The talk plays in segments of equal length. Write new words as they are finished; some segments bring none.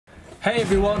Hey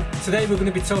everyone, today we're going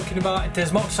to be talking about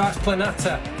Desmoxytes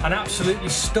planata, an absolutely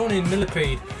stunning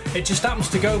millipede. It just happens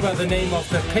to go by the name of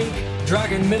the pink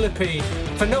dragon millipede.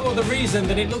 For no other reason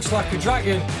than it looks like a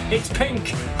dragon, it's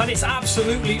pink and it's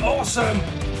absolutely awesome!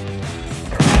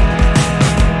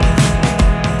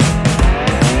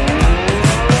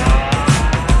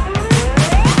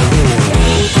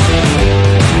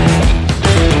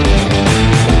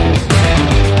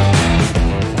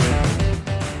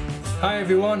 Hi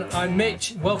everyone, I'm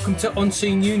Mitch. Welcome to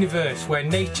Unseen Universe, where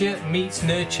nature meets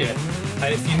nurture.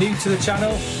 And if you're new to the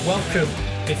channel, welcome.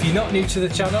 If you're not new to the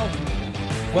channel,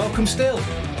 welcome still.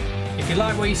 If you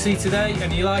like what you see today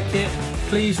and you like it,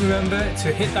 please remember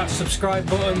to hit that subscribe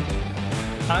button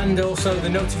and also the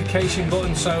notification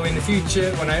button so in the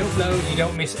future when I upload you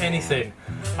don't miss anything.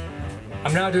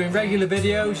 I'm now doing regular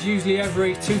videos, usually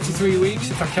every 2 to 3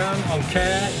 weeks if I can, on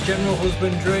care, general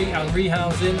husbandry and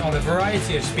rehousing on a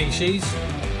variety of species.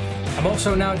 I'm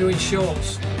also now doing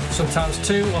shorts, sometimes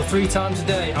 2 or 3 times a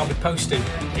day I'll be posting.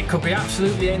 It could be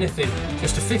absolutely anything,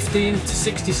 just a 15 to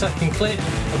 60 second clip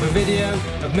of a video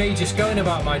of me just going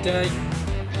about my day,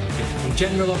 some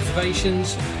general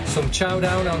observations, some chow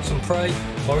down on some prey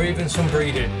or even some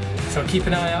breeding, so keep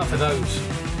an eye out for those.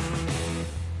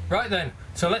 Right then,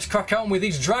 so let's crack on with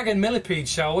these dragon millipedes,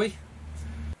 shall we?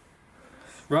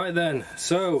 Right then,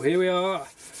 so here we are.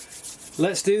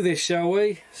 Let's do this, shall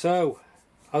we? So,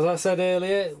 as I said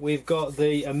earlier, we've got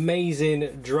the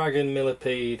amazing dragon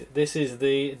millipede. This is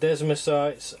the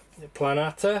Desmoxytes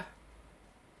planata.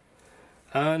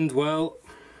 And, well,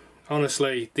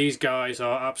 honestly, these guys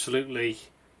are absolutely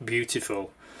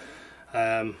beautiful.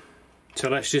 So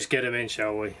let's just get them in,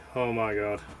 shall we? Oh my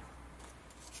god.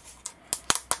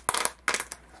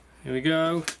 Here we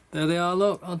go. There they are,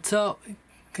 look, on top.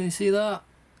 Can you see that?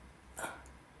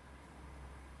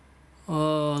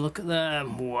 Oh, look at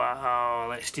them. Wow,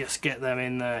 let's just get them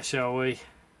in there, shall we?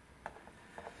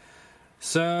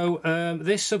 So,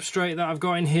 this substrate that I've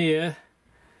got in here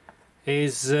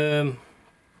is the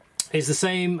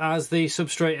same as the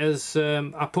substrate as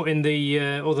I put in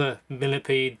the other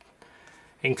millipede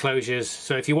enclosures.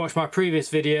 So if you watch my previous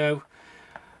video,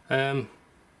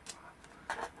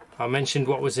 I mentioned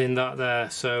what was in that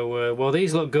there. So well,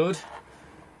 these look good.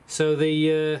 So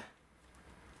the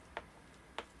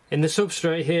in the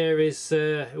substrate here is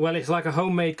well, it's like a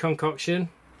homemade concoction: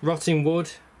 rotting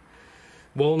wood,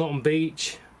 walnut and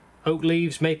beech, oak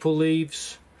leaves, maple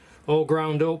leaves, all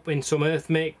ground up in some earth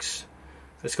mix.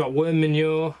 It's got worm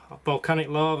manure, volcanic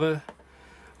lava.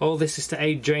 All this is to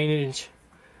aid drainage.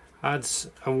 Adds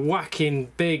a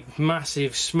whacking big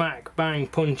massive smack bang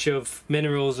punch of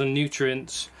minerals and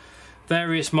nutrients.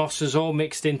 Various mosses all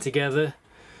mixed in together.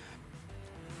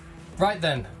 Right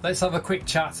then, let's have a quick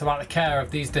chat about the care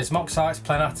of these Desmoxytes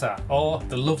planata, or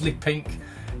the lovely pink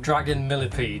dragon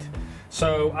millipede.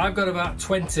 So I've got about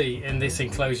 20 in this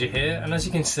enclosure here, and as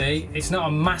you can see, it's not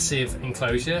a massive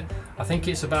enclosure. I think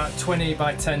it's about 20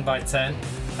 by 10 by 10.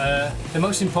 The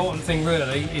most important thing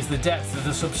really is the depth of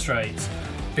the substrate.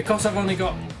 Because I've only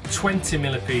got 20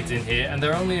 millipedes in here, and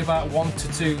they're only about 1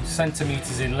 to 2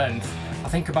 centimeters in length, I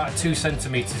think about 2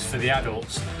 centimeters for the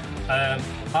adults.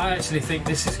 I actually think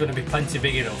this is going to be plenty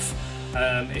big enough.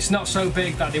 It's not so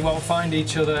big that they won't find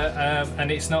each other,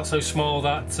 and it's not so small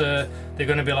that they're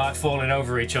going to be like falling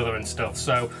over each other and stuff.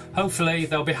 So hopefully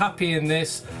they'll be happy in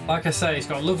this. Like I say, it's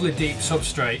got lovely deep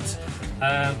substrate.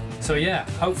 So yeah,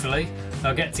 hopefully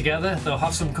they'll get together, they'll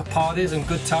have some parties and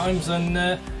good times, and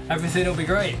everything will be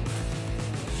great.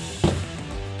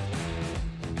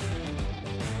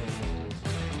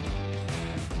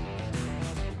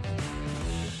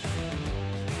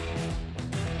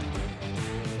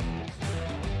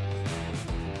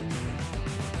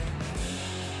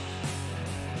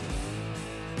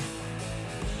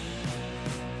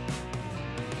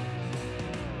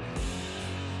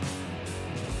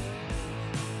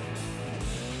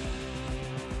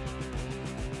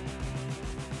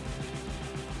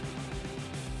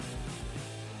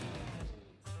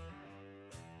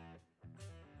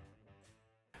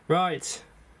 Right,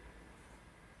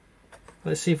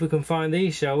 let's see if we can find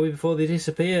these, shall we, before they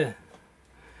disappear.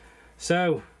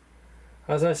 So,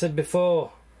 as I said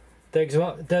before,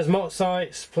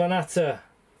 Desmoxytes planata,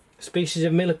 species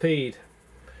of millipede,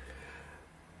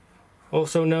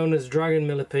 also known as dragon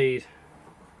millipede.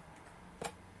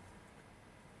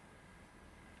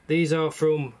 These are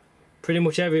from pretty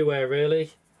much everywhere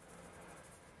really.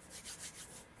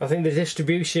 I think the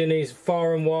distribution is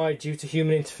far and wide due to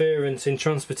human interference in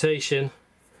transportation,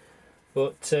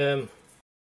 but I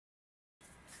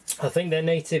think they're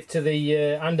native to the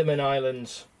Andaman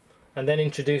Islands and then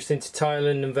introduced into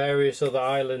Thailand and various other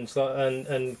islands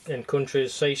and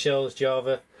countries, Seychelles,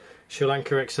 Java, Sri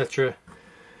Lanka, etc.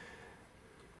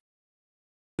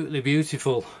 Absolutely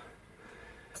beautiful.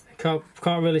 Can't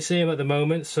really see them at the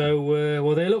moment, so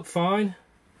well, they look fine.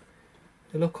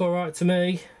 They look alright to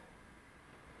me.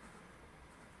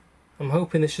 I'm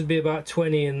hoping there should be about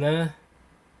 20 in there.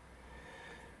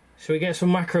 Shall we get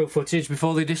some macro footage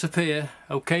before they disappear?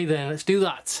 Okay then, let's do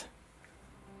that.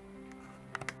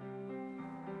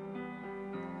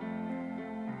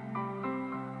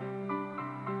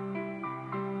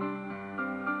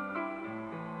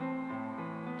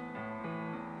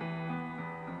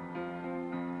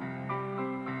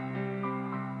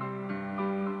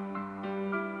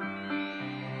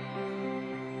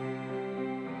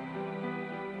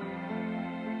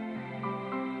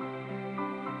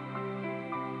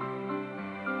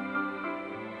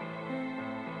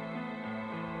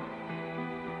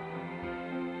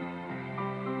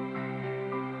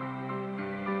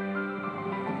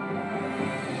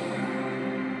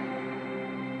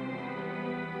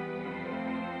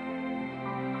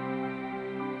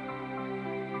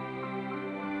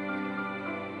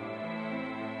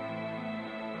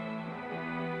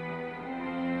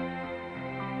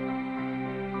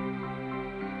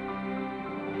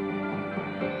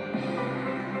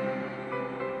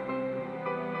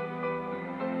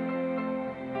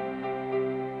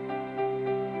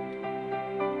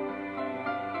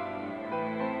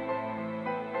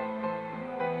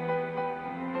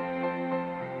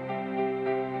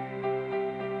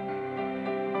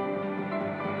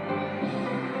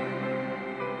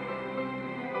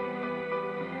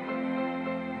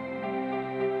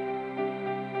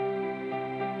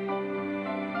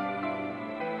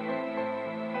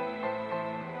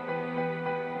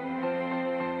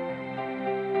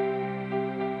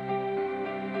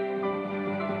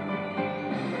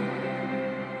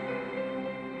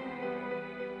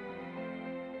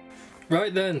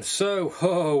 Right then, so,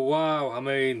 oh wow, I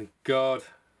mean, God,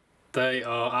 they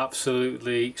are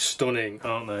absolutely stunning,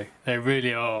 aren't they? They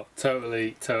really are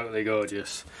totally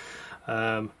gorgeous.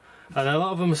 And a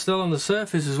lot of them are still on the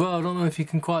surface as well. I don't know if you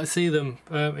can quite see them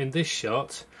in this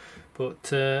shot,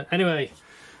 but anyway,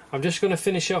 I'm just going to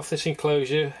finish off this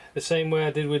enclosure the same way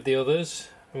I did with the others.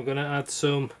 I'm going to add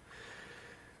some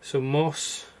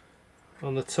moss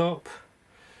on the top,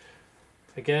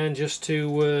 again, just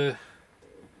to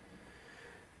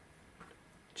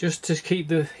keep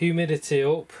the humidity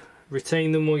up,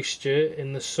 retain the moisture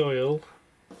in the soil,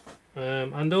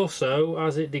 and also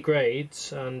as it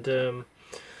degrades, and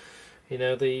you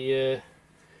know, the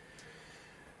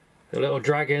little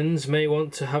dragons may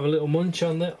want to have a little munch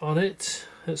on it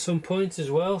at some point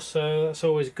as well, so that's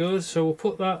always good. So we'll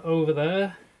put that over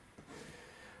there,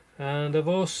 and I've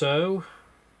also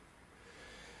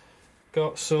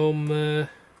got some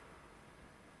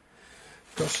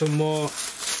more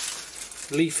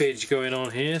leafage going on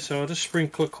here, so I'll just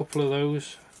sprinkle a couple of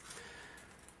those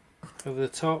over the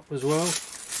top as well.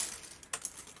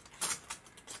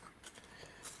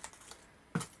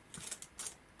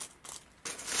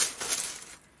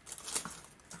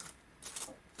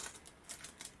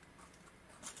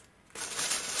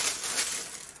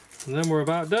 And then we're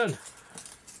about done.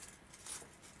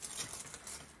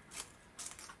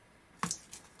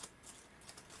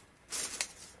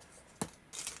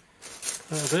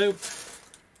 That'll do.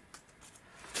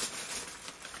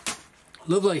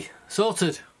 Lovely,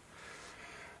 sorted.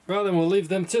 Right then, we'll leave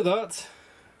them to that.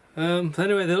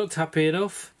 Anyway, they looked happy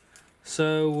enough,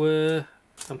 so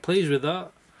I'm pleased with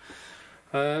that.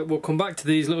 We'll come back to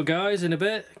these little guys in a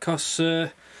bit, because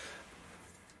I'm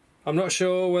not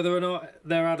sure whether or not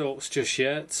they're adults just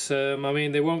yet. I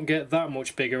mean, they won't get that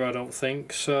much bigger, I don't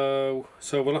think, so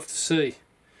we'll have to see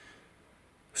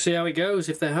how it goes.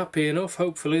 If they're happy enough,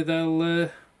 hopefully they'll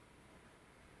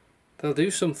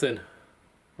do something.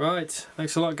 Right,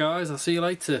 thanks a lot guys, I'll see you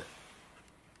later.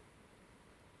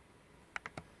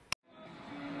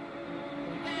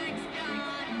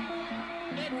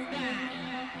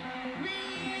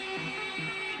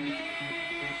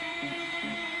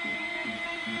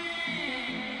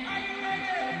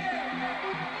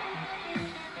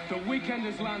 The weekend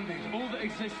has landed. All that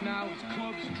exists now is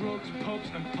clubs, drugs, pubs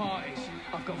and parties.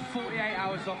 I've got 48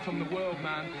 hours off from the world,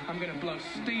 man. I'm gonna blow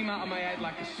steam out of my head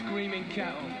like a screaming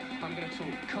kettle. I'm gonna talk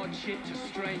cod shit to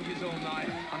strangers all night.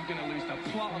 I'm gonna lose the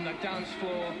plot on the dance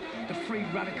floor. The free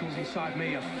radicals inside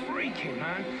me are freaking,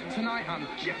 man. Tonight I'm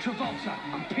Jack Travolta,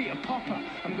 I'm Peter Popper.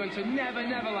 I'm going to Never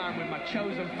Neverland with my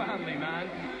chosen family, man.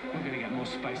 We're gonna get more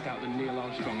spaced out than Neil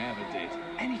Armstrong ever did.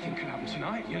 Anything could happen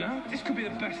tonight, you know? This could be the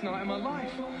best night of my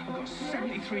life. I've got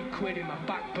 73 quid in my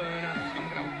back burner. I'm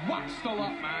gonna wax the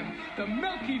lot, man. The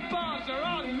Milky Bars are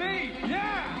on me,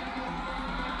 yeah!